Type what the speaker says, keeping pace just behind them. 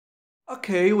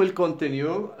Okay, we'll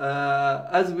continue.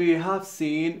 As we have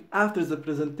seen, after the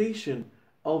presentation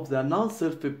of the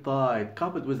non-self peptide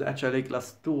coupled with HLA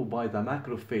class 2 by the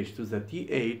macrophage to the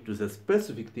Th, to the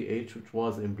specific Th, which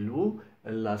was in blue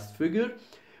in last figure,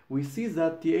 we see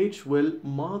that Th will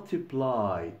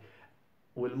multiply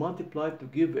to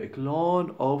give a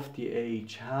clone of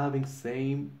Th having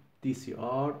same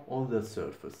TCR on the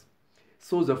surface.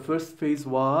 So the first phase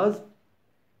was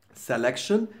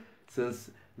selection,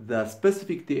 since the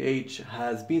specific Th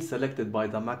has been selected by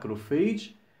the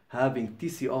macrophage having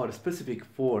TCR specific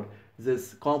for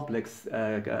this complex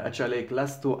HLA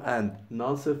class 2 and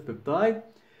non-self peptide.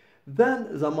 Then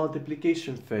the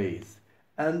multiplication phase,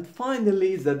 and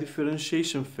finally the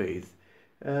differentiation phase.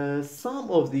 Some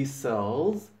of these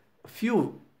cells,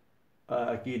 few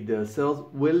cells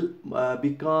will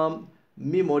become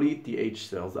memory Th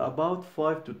cells, about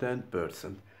 5 to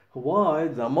 10%. While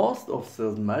the most of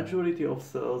cells, majority of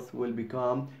cells, will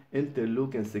become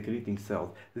interleukin secreting cells.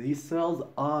 These cells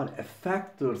are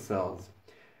effector cells.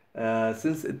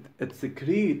 Since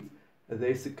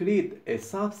they secrete a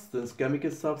substance,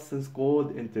 chemical substance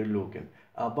called interleukin.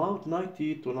 About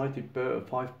 90 to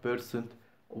 95%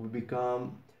 will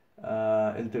become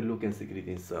interleukin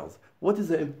secreting cells. What is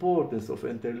the importance of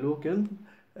interleukin?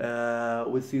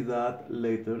 We'll see that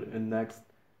later in next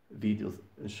videos,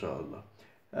 inshallah.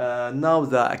 Now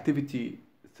the activity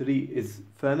 3 is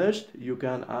finished. You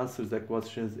can answer the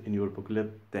questions in your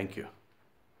booklet. Thank you.